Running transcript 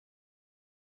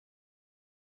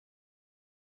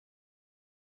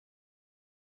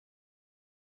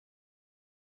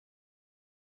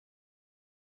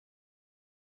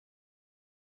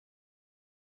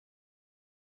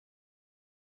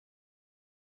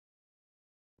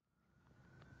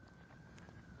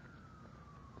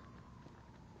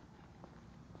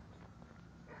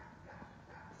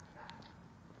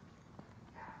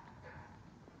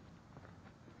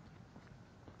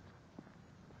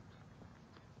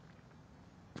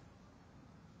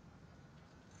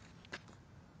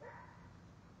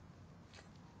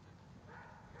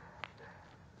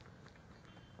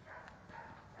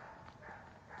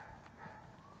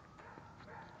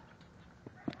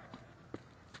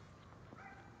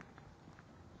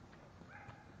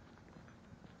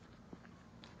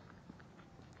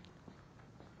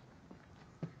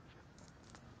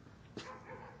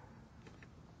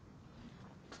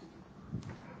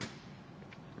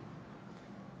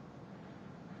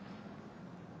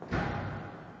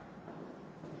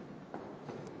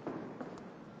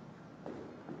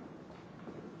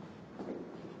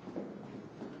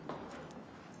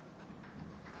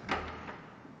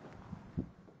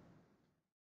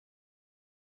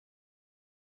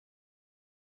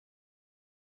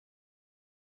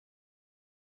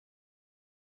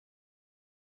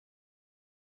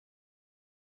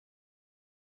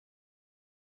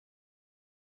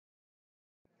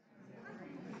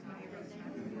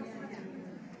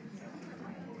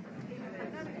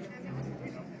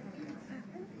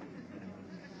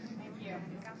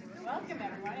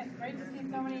great to see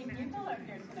so many people out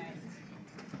here tonight.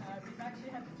 We've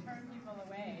actually had to turn people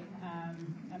away. I'm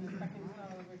expecting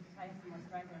I have some more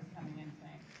stragglers coming in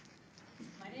tonight.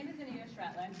 My name is Anita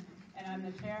Shretlin, and I'm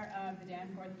the chair of the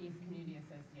Danforth East Community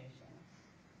Association,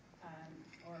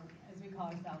 or as we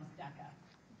call ourselves, DECA.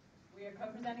 We are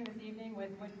co-presenting this evening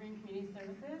with Wood Green Community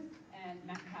Services and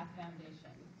Metcalf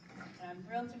Foundation. And I'm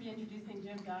thrilled to be introducing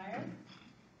Jim Diers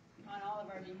on all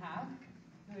of our behalf,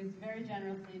 who has very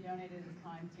generously donated his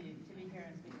time to be here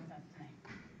and speak with us tonight.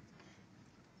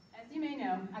 As you may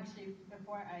know, actually,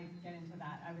 before I get into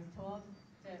that, I was told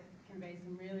to convey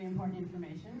some really important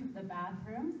information. The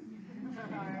bathrooms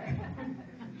are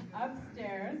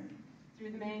upstairs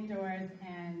through the main doors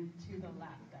and to the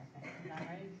left, I think. Is that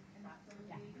right?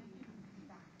 Yeah.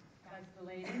 That's the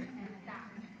lady. And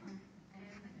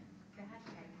the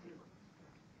hashtag too.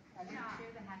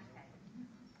 Share the hashtag.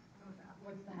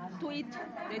 What's the hashtag? Tweet.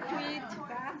 The tweet.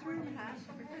 Bathroom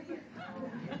hashtag.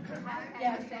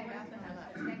 Yes.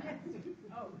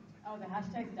 Oh, the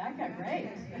hashtag's DECA. Great.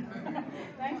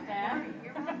 Thanks, Dan.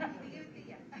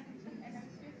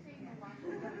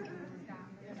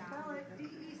 Spell it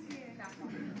DECA.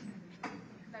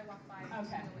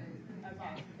 Okay.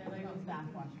 They're labeled staff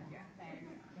washer. Thanks.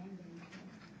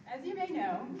 As you may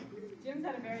know, Jim's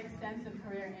had a very extensive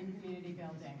career in community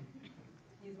building.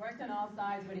 He's worked on all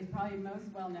sides, but he's probably most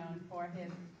well known for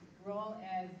his role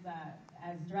as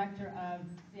director of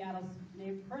Seattle's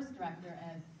first director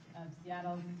of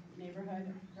Seattle's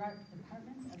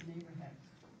Department of Neighborhood.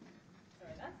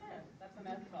 Sorry, that's it. That's a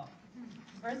mouthful.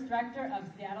 First director of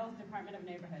Seattle's Department of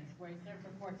Neighborhoods, where he served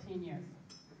for 14 years.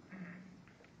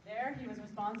 There, he was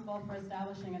responsible for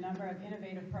establishing a number of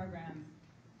innovative programs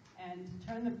and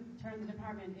turn the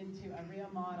department into a real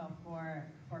model for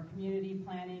community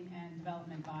planning and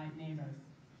development by neighbors.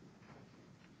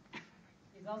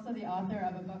 He's also the author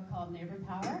of a book called Neighbor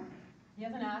Power. He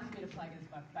hasn't asked me to plug his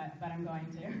book, but I'm going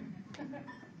to.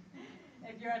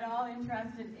 If you're at all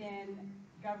interested in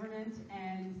government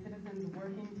and citizens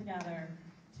working together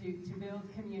to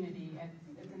build community,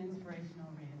 it's an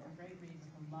inspirational read. It's a great read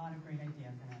with a lot of great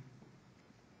ideas in it.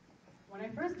 When I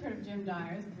first heard of Jim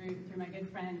Diers through my good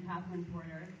friend Catherine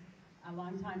Porter, a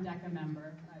longtime DECA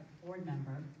member, board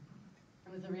member,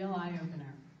 it was a real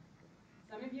eye-opener.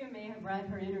 Some of you may have read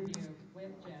her interview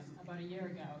with Jim about a year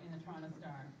ago in the Toronto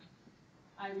Star.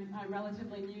 I'm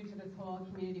relatively new to this whole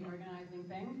community organizing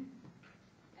thing,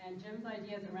 and Jim's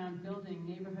ideas around building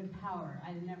neighborhood power, I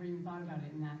had never even thought about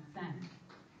it in that sense.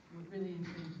 It really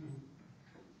intrigued me.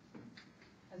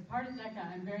 As part of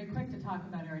DECA, I'm very quick to talk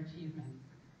about our achievements.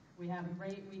 We have a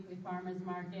great weekly farmers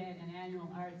market, an annual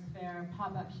arts fair,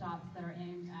 pop-up shops that are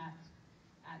aimed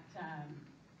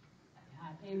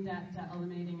at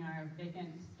eliminating our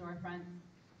vacant storefronts.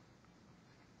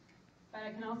 But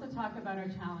I can also talk about our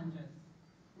challenges: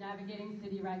 navigating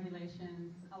city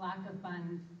regulations, a lack of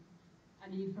funds, a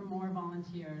need for more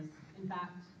volunteers. In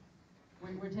fact,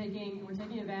 we're taking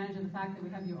advantage of the fact that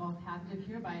we have you all captive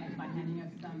here by handing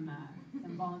out some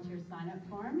volunteer sign-up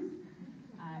forms.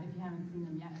 If you haven't seen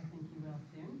them yet, I think you will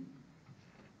soon.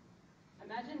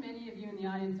 Imagine many of you in the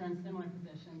audience are in similar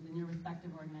positions in your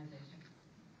respective organizations.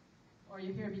 Or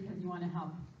you're here because you want to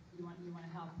help. You want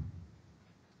to help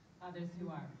others who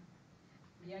are.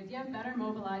 The idea of better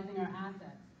mobilizing our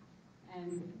assets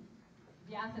and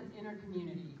the assets in our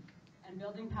community and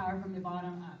building power from the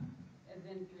bottom up is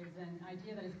an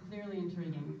idea that is clearly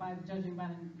intriguing, judging by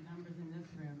the numbers in this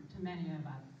room, to many of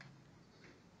us.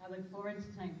 I look forward to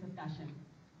tonight's discussion.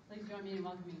 Please join me in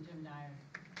welcoming Jim Diers.